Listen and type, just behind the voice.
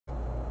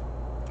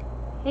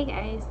Hey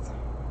guys,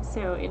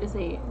 so it is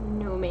a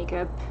no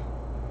makeup,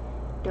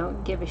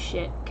 don't give a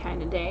shit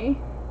kind of day.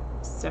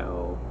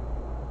 So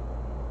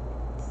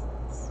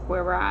it's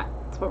where we're at.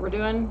 It's what we're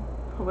doing.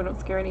 Hope I don't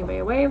scare anybody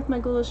away with my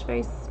ghoulish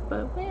face,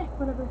 but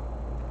whatever.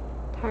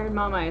 Tired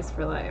mom eyes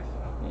for life.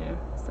 Yeah,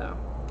 so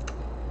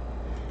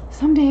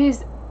some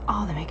days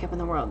all the makeup in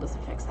the world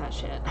doesn't fix that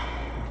shit.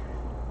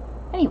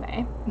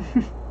 Anyway,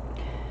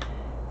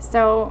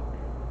 so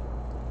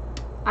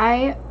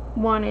I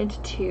wanted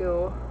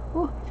to.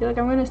 Oh, I feel like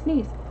I'm gonna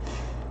sneeze.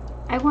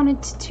 I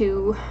wanted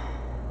to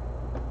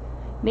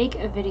make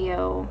a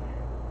video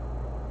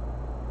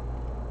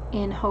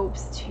in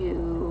hopes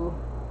to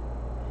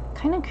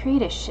kind of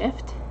create a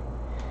shift.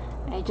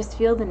 I just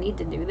feel the need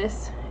to do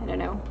this. I don't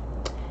know.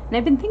 And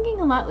I've been thinking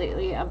a lot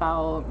lately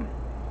about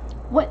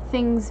what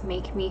things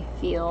make me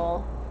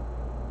feel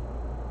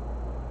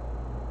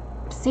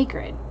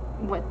sacred,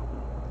 what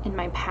in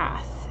my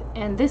path.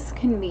 And this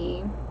can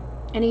be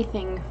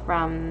anything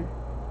from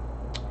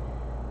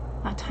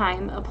a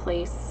time, a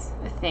place,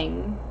 a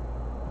thing,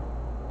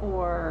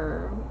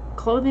 or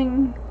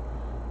clothing,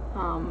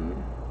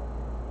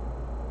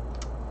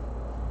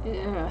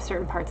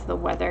 certain parts of the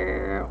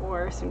weather,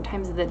 or certain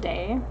times of the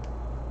day.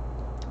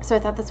 So I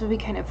thought this would be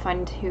kind of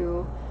fun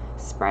to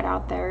spread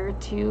out there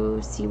to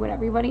see what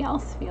everybody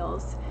else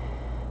feels.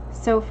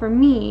 So for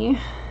me,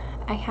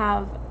 I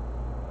have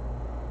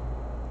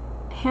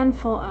a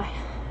handful of,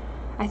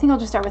 I think I'll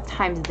just start with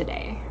times of the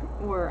day,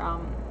 or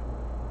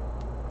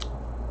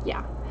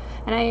yeah.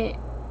 And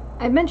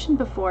I mentioned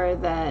before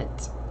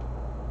that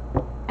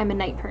I'm a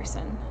night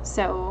person,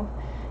 so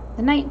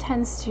the night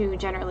tends to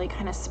generally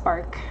kind of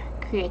spark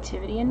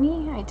creativity in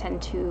me. I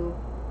tend to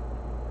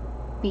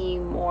be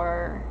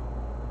more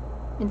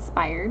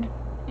inspired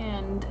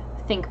and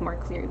think more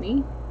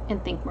clearly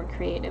and think more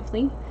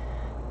creatively.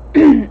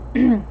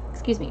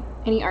 Excuse me.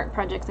 Any art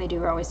projects I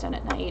do are always done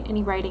at night.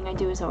 Any writing I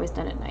do is always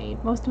done at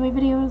night. Most of my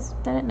videos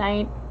done at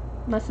night,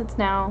 unless it's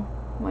now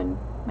when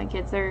my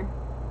kids are,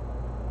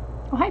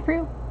 oh hi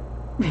Prue,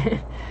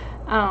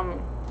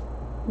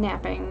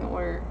 napping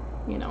or,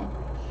 you know.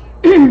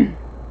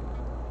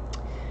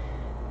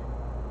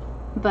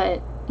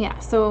 But yeah,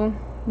 so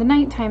the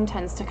nighttime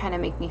tends to kind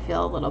of make me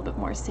feel a little bit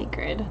more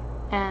sacred,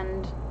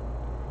 and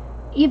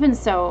even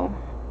so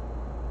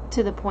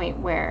to the point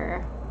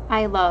where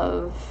I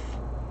love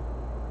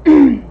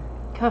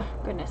oh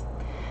goodness,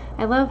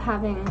 I love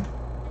having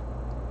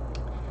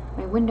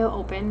my window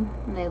open,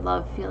 and I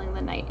love feeling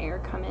the night air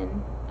come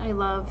in. I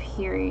love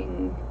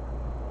hearing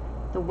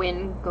the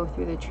wind go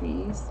through the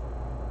trees.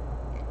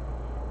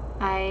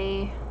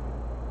 I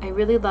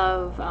really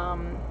love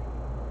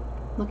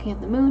looking at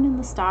the moon and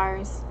the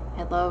stars.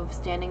 I love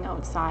standing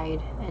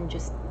outside and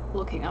just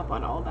looking up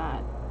on all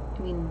that. I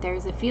mean,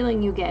 there's a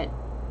feeling you get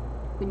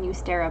when you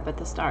stare up at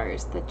the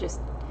stars that just,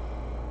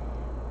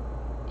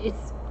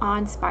 it's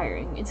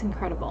awe-inspiring. It's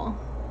incredible.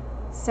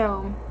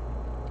 So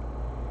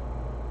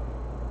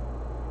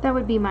that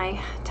would be my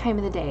time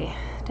of the day.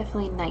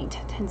 Definitely night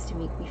tends to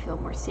make me feel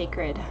more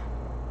sacred.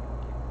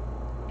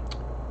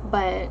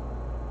 But,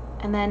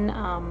 and then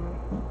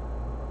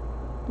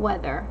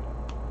weather.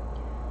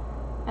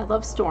 I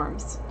love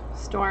storms.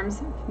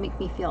 Storms make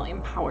me feel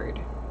empowered,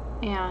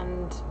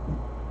 and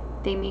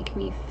they make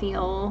me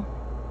feel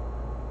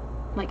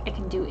like I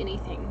can do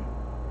anything.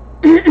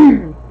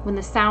 When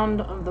the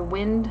sound of the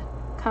wind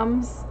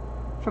comes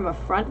from a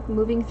front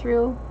moving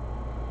through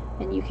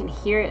and you can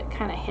hear it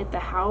kind of hit the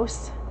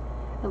house,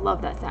 I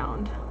love that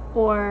sound.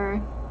 Or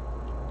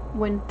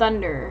when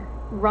thunder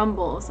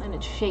rumbles and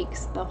it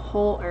shakes the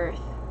whole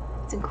earth,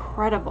 it's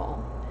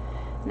incredible.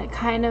 And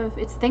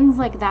it's things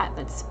like that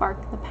that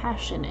spark the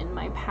passion in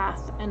my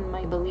path and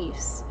my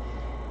beliefs.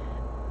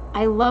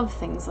 I love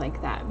things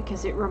like that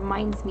because it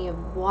reminds me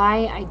of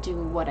why I do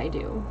what I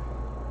do.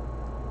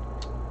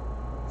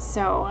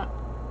 So,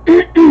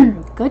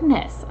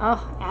 goodness,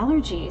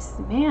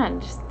 allergies, man,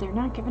 just they're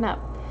not giving up.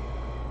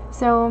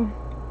 So,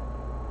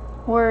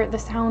 or the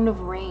sound of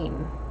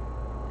rain.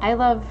 I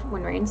love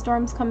when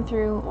rainstorms come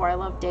through, or I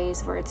love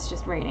days where it's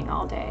just raining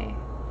all day.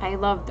 I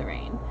love the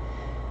rain.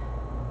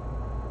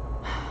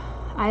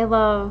 I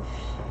love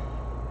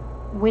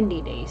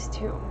windy days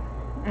too.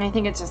 And I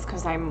think it's just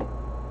because I'm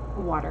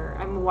water.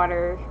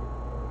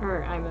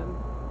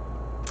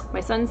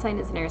 My sun sign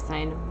is an air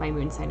sign, my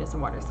moon sign is a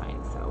water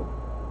sign, so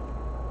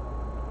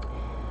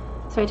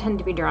I tend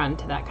to be drawn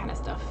to that kind of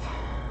stuff.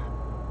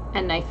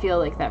 And I feel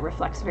like that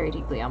reflects very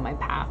deeply on my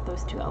path.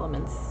 Those two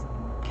elements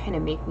kind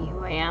of make me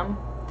who I am.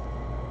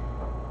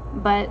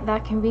 But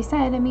that can be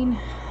said, I mean,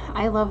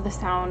 I love the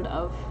sound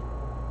of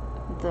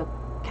the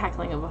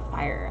cackling of a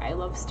fire. I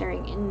love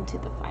staring into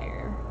the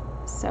fire.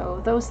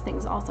 So those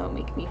things also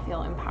make me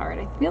feel empowered.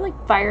 I feel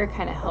like fire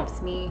kind of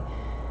helps me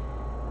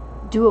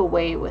do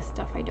away with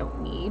stuff I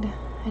don't need.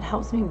 It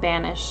helps me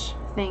banish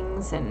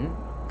things and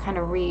kind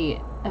of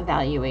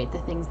re-evaluate the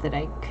things that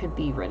I could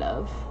be rid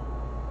of.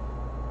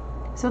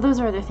 So those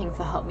are the things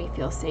that help me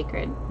feel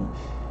sacred.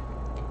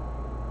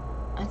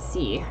 Let's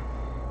see.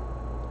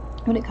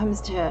 When it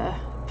comes to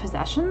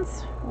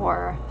possessions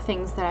or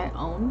things that I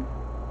own,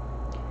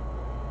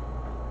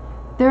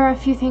 There are a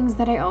few things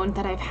that I own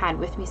that I've had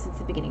with me since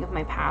the beginning of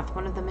my path.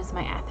 One of them is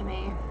my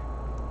Athame.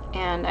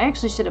 And I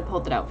actually should have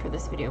pulled it out for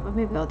this video, but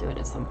maybe I'll do it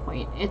at some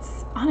point.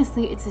 It's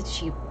honestly, it's a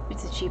cheap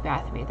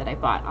Athame that I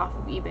bought off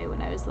of eBay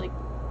when I was like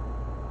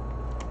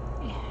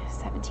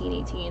 17,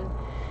 18.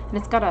 And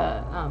it's got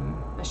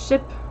a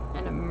ship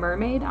and a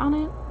mermaid on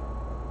it.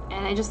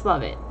 And I just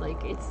love it.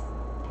 Like, it's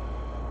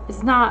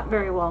not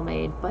very well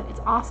made, but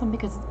it's awesome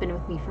because it's been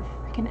with me for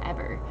freaking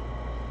ever.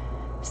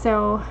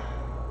 So,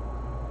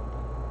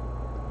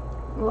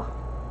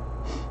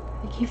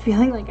 I keep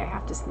feeling like I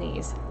have to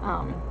sneeze.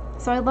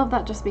 So I love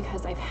that just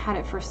because I've had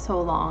it for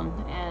so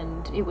long,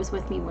 and it was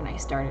with me when I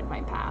started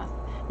my path.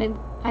 And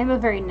I'm a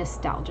very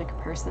nostalgic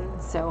person,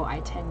 so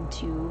I tend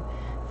to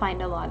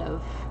find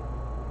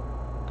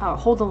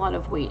hold a lot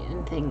of weight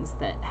in things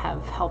that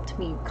have helped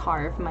me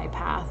carve my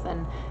path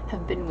and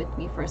have been with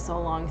me for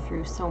so long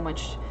through so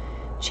much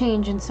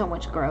change and so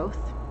much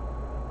growth.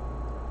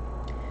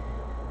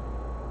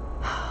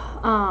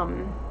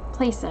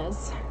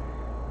 Places.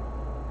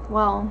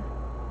 Well,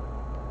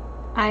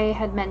 I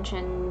had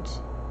mentioned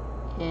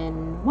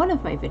in one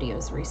of my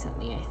videos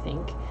recently, I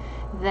think,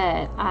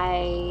 that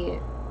I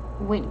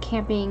went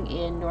camping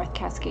in North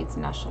Cascades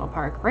National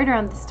Park right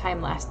around this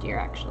time last year,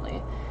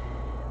 actually.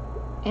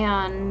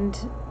 And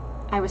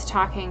I was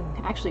talking,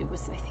 actually,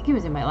 I think it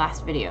was in my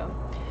last video.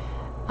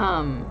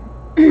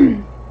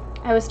 I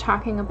was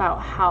talking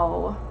about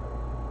how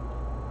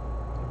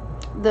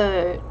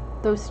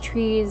those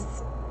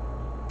trees,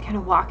 kind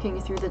of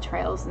walking through the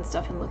trails and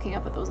stuff and looking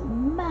up at those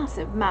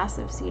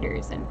massive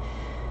cedars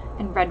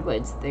and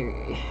redwoods,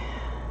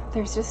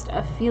 there's just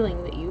a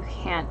feeling that you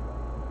can't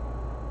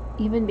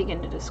even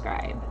begin to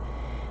describe.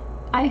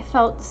 I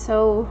felt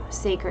so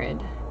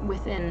sacred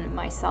within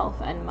myself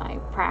and my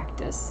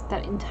practice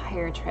that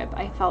entire trip.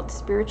 I felt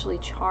spiritually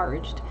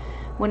charged.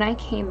 When I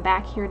came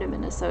back here to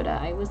Minnesota,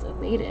 I was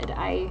elated.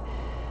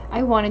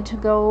 I wanted to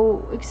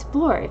go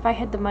explore. If I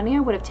had the money, I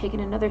would have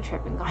taken another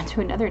trip and gone to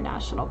another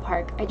national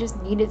park. I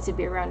just needed to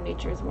be around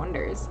nature's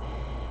wonders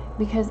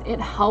because it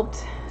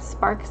helped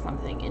spark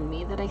something in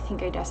me that I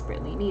think I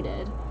desperately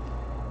needed.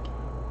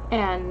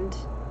 And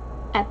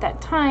at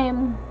that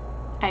time,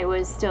 I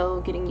was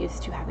still getting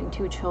used to having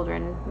 2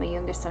 children. My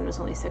youngest son was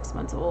only 6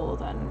 months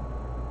old, and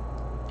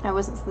I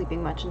wasn't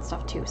sleeping much and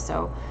stuff too,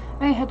 so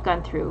I had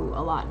gone through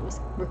a lot and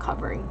was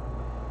recovering.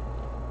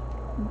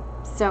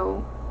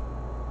 So,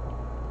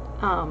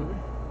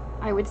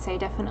 I would say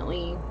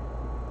definitely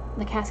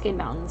the Cascade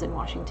Mountains in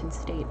Washington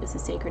State is a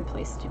sacred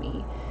place to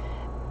me,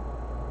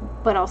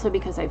 but also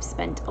because I've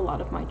spent a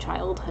lot of my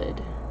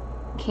childhood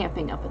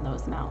camping up in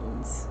those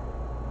mountains.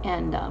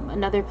 And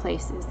another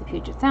place is the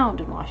Puget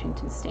Sound in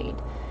Washington State.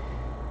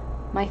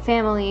 My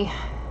family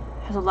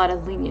has a lot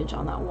of lineage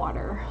on that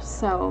water,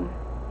 so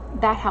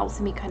that helps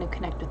me kind of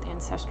connect with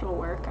ancestral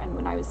work. And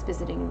when I was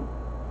visiting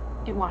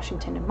in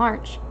Washington in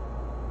March,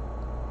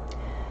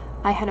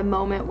 I had a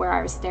moment where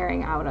I was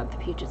staring out at the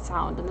Puget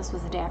Sound, and this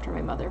was the day after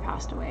my mother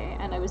passed away,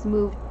 and I was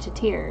moved to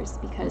tears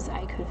because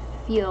I could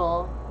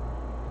feel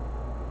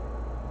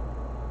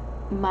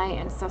my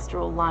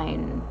ancestral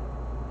line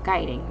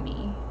guiding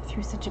me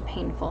through such a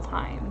painful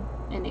time.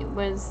 And it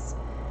was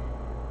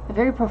a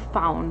very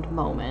profound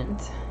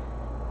moment.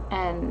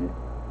 And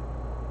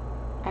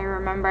I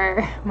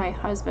remember my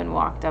husband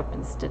walked up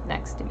and stood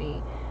next to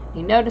me.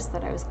 He noticed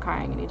that I was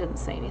crying and he didn't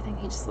say anything.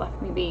 He just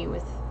left me be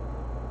with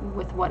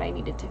what I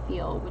needed to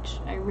feel, which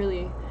I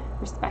really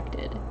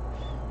respected.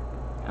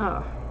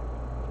 Oh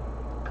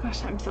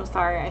gosh, I'm so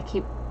sorry. I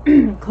keep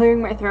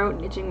clearing my throat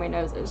and itching my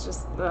nose. It's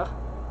just ugh.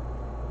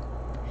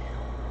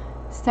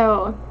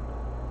 So,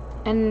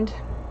 and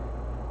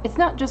it's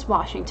not just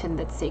Washington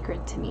that's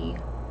sacred to me.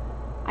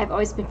 I've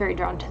always been very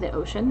drawn to the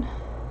ocean,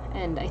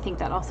 and I think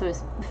that also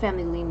is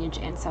family lineage,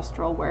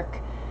 ancestral work.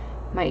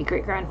 My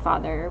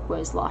great-grandfather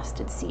was lost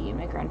at sea.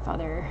 My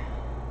grandfather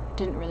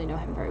didn't really know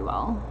him very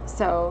well.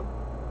 So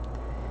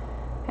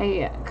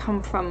I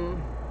come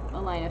from a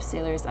line of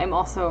sailors. I'm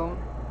also,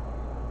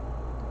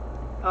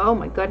 oh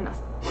my goodness,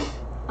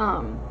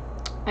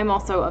 I'm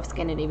also of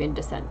Scandinavian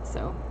descent,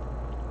 so,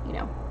 you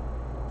know,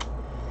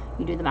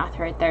 you do the math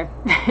right there,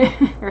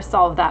 or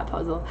solve that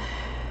puzzle.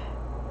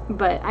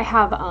 But I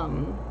have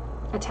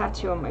a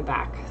tattoo on my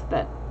back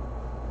that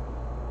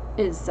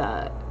is,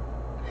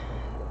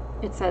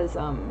 it says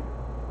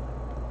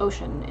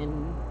ocean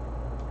in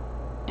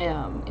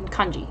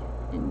kanji,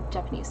 in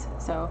Japanese.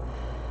 So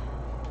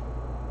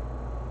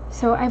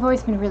I've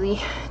always been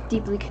really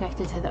deeply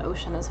connected to the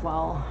ocean as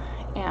well,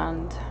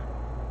 and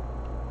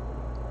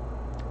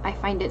I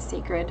find it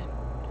sacred.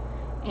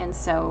 And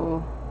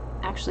so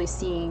actually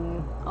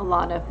seeing a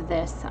lot of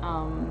this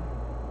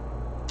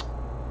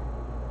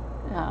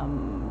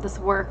this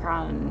work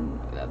on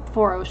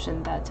for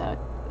ocean that I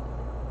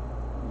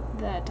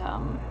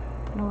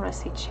don't want to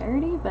say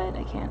charity, but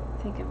I can't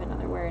think of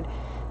another word,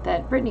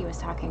 that Brittany was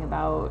talking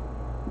about.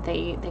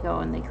 They go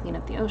and they clean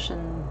up the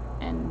ocean,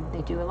 and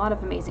they do a lot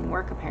of amazing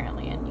work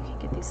apparently, and you can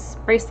get these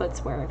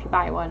bracelets where if you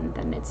buy one,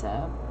 then it's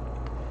a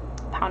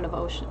pound of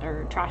ocean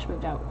or trash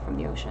moved out from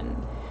the ocean.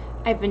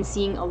 I've been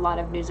seeing a lot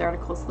of news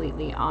articles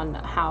lately on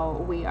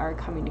how we are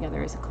coming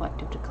together as a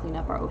collective to clean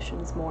up our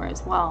oceans more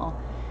as well.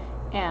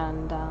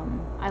 And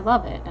I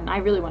love it. And I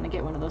really want to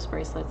get one of those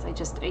bracelets.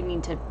 I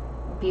need to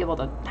be able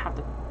to have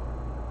the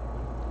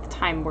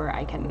time where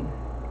I can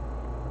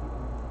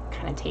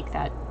kind of take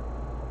that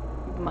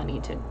money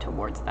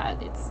towards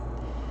that.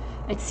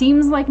 It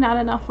seems like not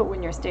enough, but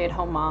when you're a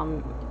stay-at-home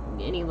mom,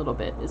 any little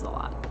bit is a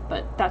lot.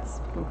 But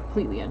that's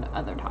completely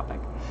another topic.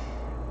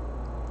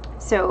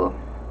 So,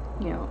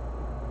 you know,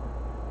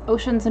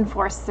 oceans and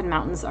forests and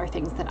mountains are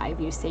things that I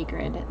view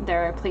sacred.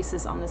 There are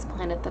places on this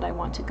planet that I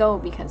want to go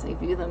because I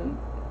view them,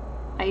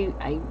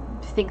 I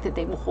think that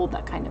they will hold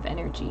that kind of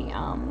energy.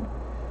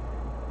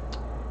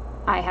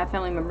 I have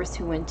family members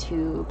who went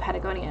to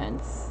Patagonia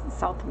in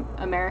South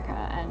America,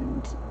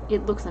 and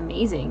it looks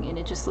amazing, and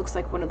it just looks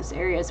like one of those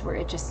areas where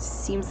it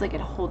just seems like it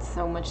holds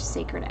so much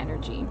sacred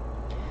energy.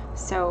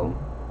 So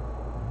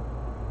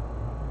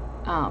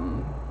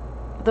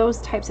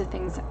those types of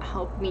things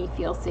help me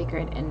feel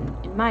sacred in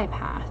my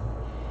path.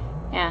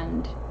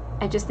 And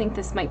I just think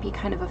this might be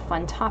kind of a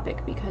fun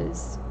topic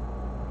because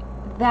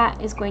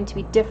that is going to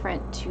be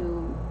different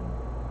to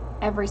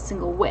every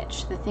single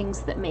witch, the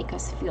things that make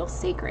us feel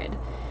sacred.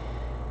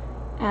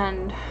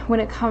 And when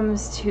it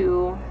comes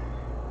to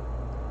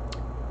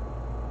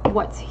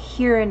what's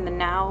here in the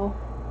now,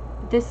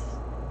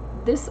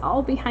 this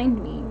all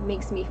behind me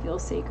makes me feel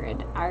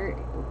sacred.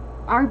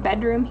 Our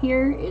bedroom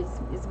here is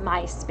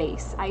my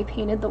space. I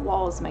painted the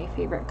walls my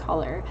favorite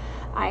color.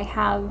 I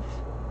have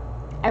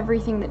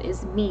everything that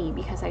is me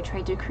because I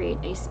tried to create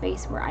a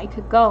space where I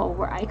could go,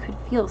 where I could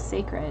feel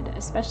sacred,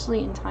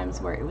 especially in times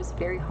where it was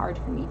very hard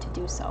for me to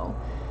do so.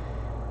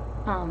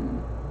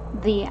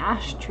 The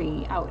ash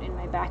tree out in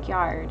my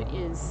backyard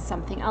is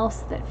something else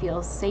that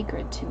feels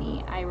sacred to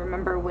me. I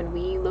remember when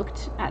we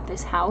looked at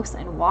this house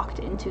and walked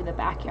into the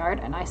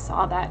backyard and I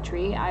saw that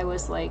tree, I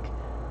was like,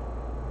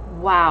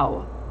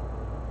 wow,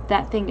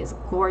 that thing is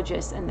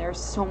gorgeous and there's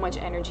so much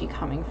energy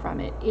coming from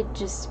it.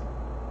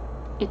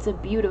 It's a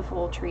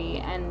beautiful tree.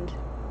 And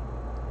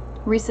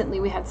recently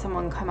we had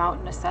someone come out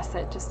and assess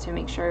it just to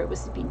make sure it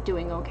was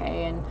doing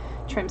okay and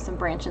trim some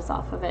branches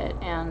off of it.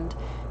 And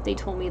they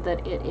told me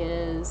that it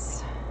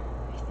is,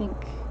 I think,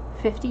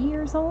 50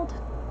 years old.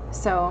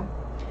 So,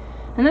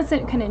 and that's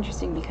kind of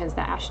interesting because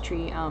the ash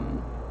tree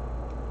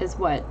is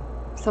what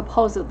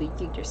supposedly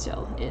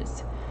Yggdrasil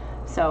is.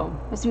 So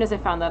as soon as I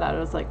found that out, I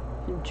was like,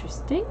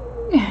 interesting.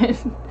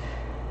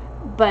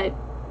 But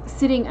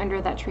sitting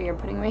under that tree or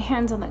putting my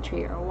hands on that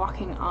tree or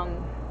walking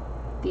on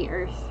the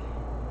earth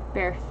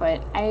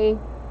barefoot, I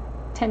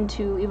tend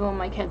to, even when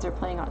my kids are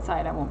playing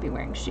outside, I won't be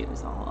wearing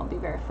shoes. I'll be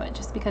barefoot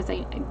just because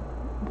I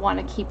want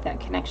to keep that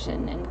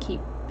connection and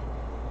keep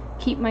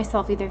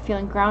myself either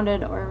feeling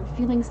grounded or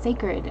feeling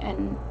sacred.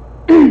 And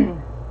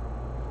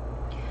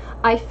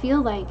I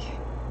feel like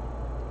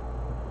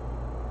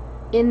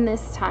in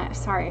this time,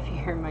 sorry if you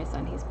hear my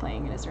son, he's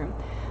playing in his room.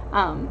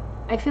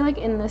 I feel like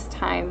in this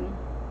time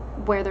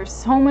where there's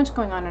so much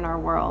going on in our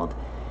world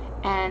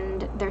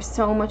and there's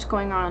so much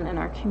going on in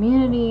our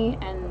community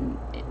and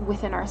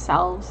within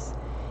ourselves,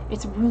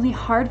 it's really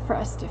hard for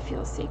us to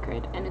feel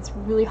sacred, and it's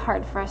really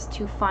hard for us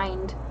to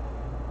find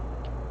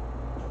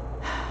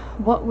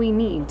what we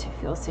need to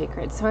feel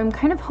sacred. So I'm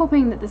kind of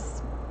hoping that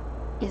this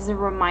is a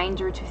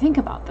reminder to think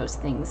about those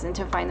things and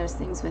to find those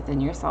things within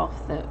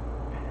yourself that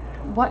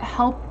what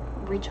help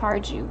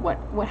recharge you,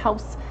 what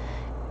helps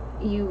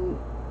you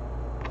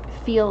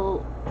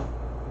feel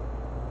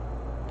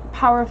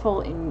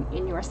powerful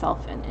in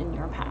yourself and in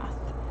your path.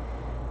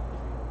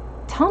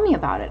 Tell me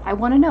about it. I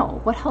want to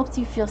know what helps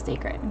you feel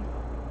sacred.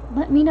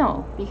 Let me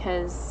know,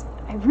 because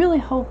I really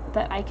hope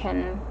that I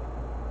can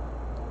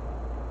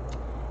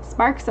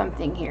spark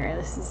something here.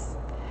 This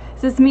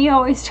is me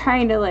always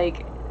trying to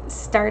like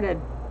start a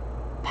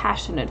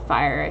passionate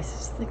fire. I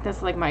just think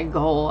that's like my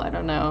goal. I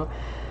don't know.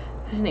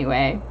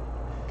 Anyway,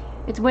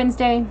 it's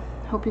Wednesday.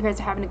 Hope you guys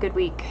are having a good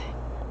week.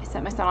 I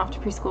sent my son off to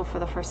preschool for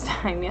the first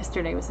time.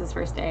 Yesterday was his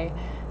first day,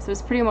 so it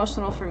was pretty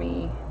emotional for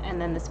me.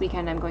 And then this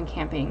weekend I'm going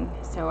camping,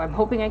 so I'm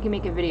hoping I can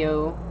make a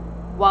video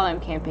while I'm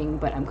camping,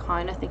 but I'm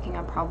kind of thinking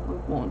I probably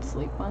won't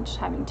sleep much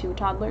having 2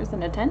 toddlers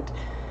in a tent,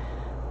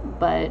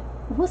 but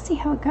we'll see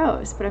how it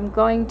goes. But I'm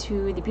going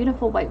to the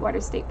beautiful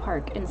Whitewater State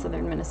Park in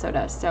southern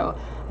Minnesota, so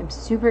I'm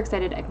super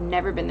excited. I've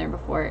never been there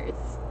before.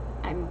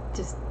 I'm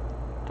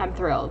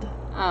thrilled.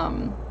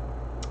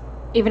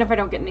 Even if I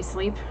don't get any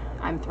sleep,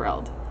 I'm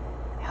thrilled.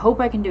 I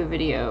hope I can do a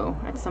video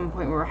at some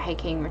point where we're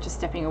hiking or just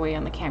stepping away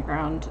on the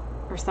campground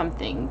or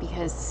something,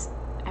 because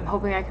I'm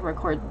hoping I can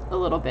record a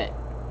little bit,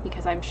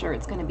 because I'm sure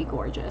it's going to be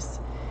gorgeous.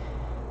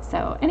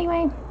 So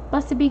anyway,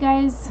 blessed be,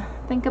 guys.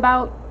 Think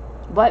about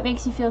what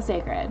makes you feel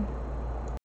sacred.